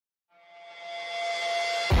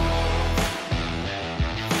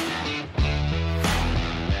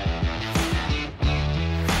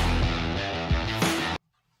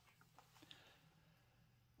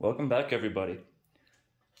Welcome back, everybody.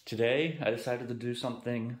 Today, I decided to do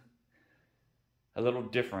something a little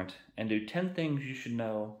different and do 10 things you should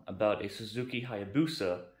know about a Suzuki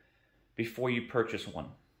Hayabusa before you purchase one.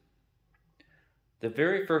 The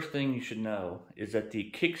very first thing you should know is that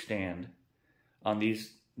the kickstand on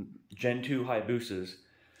these Gen 2 Hayabusas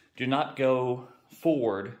do not go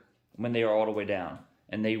forward when they are all the way down,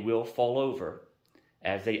 and they will fall over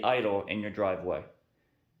as they idle in your driveway.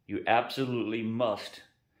 You absolutely must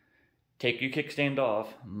take your kickstand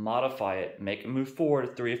off, modify it, make it move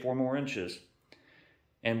forward 3 or 4 more inches.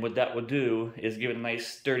 And what that will do is give it a nice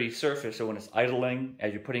sturdy surface so when it's idling,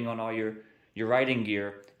 as you're putting on all your riding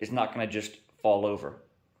gear, it's not going to just fall over.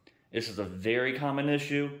 This is a very common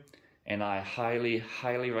issue, and I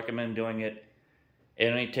highly recommend doing it. It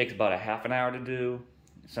only takes about a half an hour to do.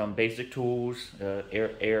 Some basic tools,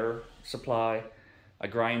 air supply, a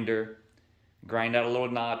grinder, grind out a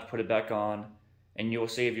little notch, put it back on, and you'll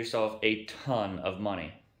save yourself a ton of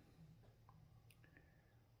money.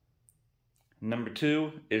 Number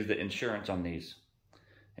 2 is the insurance on these.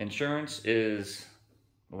 Insurance is,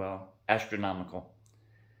 well, astronomical.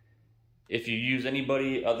 If you use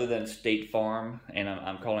anybody other than State Farm, and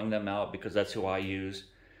I'm calling them out because that's who I use,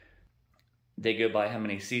 they go by how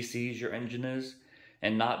many cc's your engine is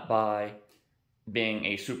and not by being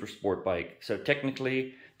a super sport bike. So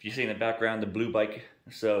technically, if you see in the background the blue bike,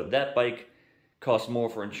 so that bike costs more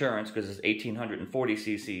for insurance because it's 1,840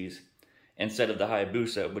 cc's instead of the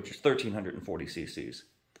Hayabusa, which is 1,340 cc's.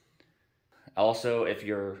 Also, if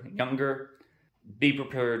you're younger, be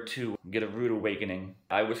prepared to get a rude awakening.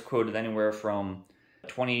 I was quoted anywhere from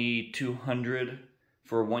 $2,200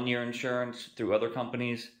 for 1-year insurance through other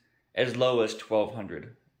companies, as low as $1,200.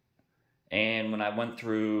 And when I went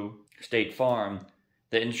through State Farm,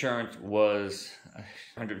 the insurance was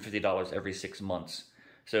 $150 every 6 months.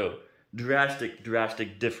 So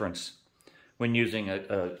drastic difference when using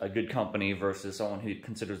a good company versus someone who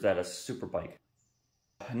considers that a super bike.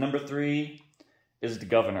 Number 3 is the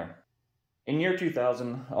governor. In year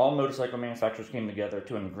 2000, all motorcycle manufacturers came together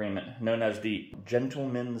to an agreement known as the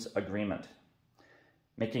Gentleman's Agreement,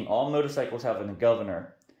 making all motorcycles have a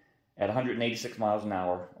governor at 186 miles an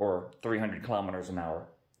hour or 300 kilometers an hour.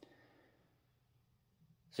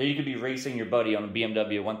 So you could be racing your buddy on a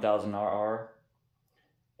BMW 1000RR,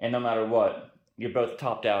 and no matter what, you're both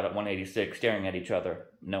topped out at 186 staring at each other.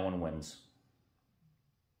 No one wins.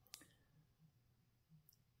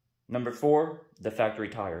 Number 4, the factory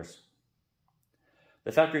tires.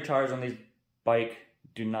 The factory tires on these bikes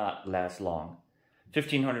do not last long.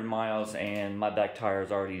 1,500 miles and my back tire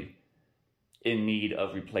is already in need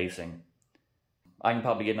of replacing. I can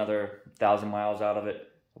probably get another 1,000 miles out of it,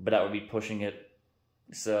 but that would be pushing it.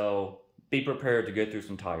 So be prepared to go through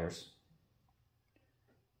some tires.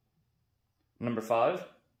 Number 5,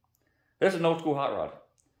 this is an old school hot rod.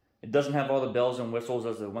 It doesn't have all the bells and whistles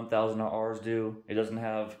as the 1000RRs do. It doesn't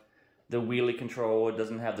have the wheelie control. It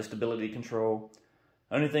doesn't have the stability control.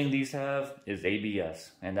 Only thing these have is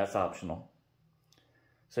ABS, and that's optional.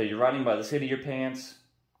 So you're riding by the seat of your pants,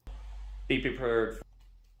 be prepared.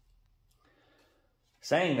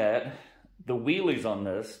 Saying that, the wheelies on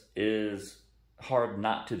this is hard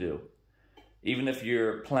not to do. Even if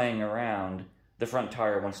you're playing around, the front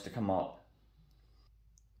tire wants to come up.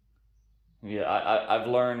 Yeah, I've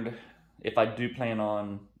learned if I do plan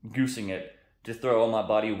on goosing it, to throw all my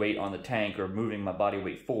body weight on the tank or moving my body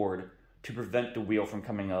weight forward to prevent the wheel from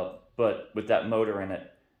coming up. But with that motor in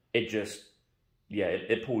it, it just, yeah,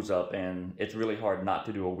 it pulls up and it's really hard not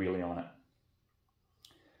to do a wheelie on it.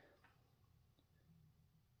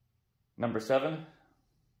 Number 7,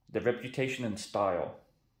 the reputation and style.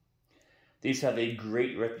 These have a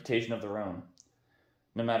great reputation of their own.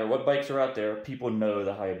 No matter what bikes are out there, people know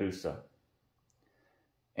the Hayabusa.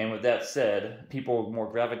 And with that said, people more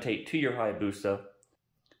gravitate to your Hayabusa,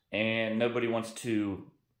 and nobody wants to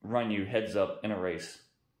run you heads up in a race.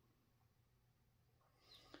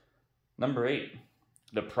 Number 8,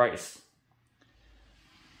 the price.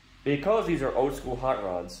 Because these are old school hot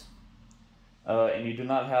rods, and you do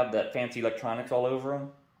not have that fancy electronics all over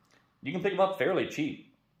them, you can pick them up fairly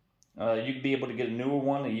cheap. You could be able to get a newer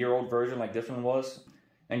one, a year-old version like this one was,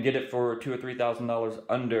 and get it for $2,000 or $3,000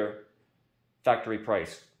 under factory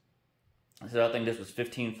price. So I think this was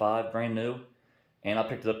 $15,500 brand new, and I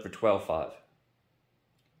picked it up for $12,500.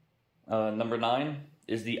 Number 9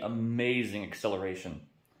 is the amazing acceleration.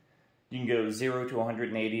 You can go 0 to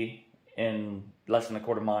 180 in less than a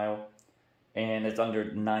quarter mile, and it's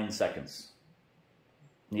under 9 seconds.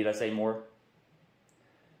 Need I say more?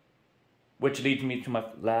 Which leads me to my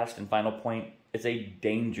last and final point. It's a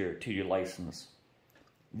danger to your license.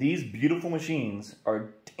 These beautiful machines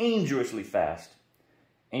are dangerously fast,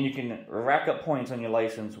 and you can rack up points on your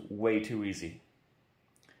license way too easy.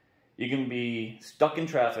 You can be stuck in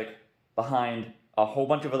traffic behind a whole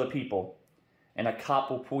bunch of other people, and a cop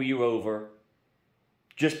will pull you over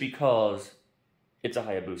just because it's a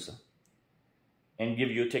Hayabusa and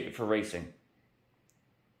give you a ticket for racing.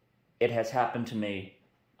 It has happened to me.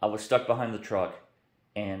 I was stuck behind the truck,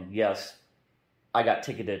 and yes, I got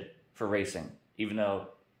ticketed for racing, even though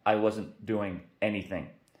I wasn't doing anything.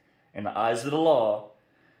 In the eyes of the law,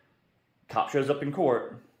 cop shows up in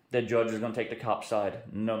court, the judge is going to take the cop's side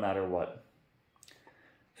no matter what.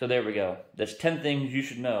 So there we go. That's 10 things you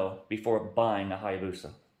should know before buying a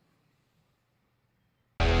Hayabusa.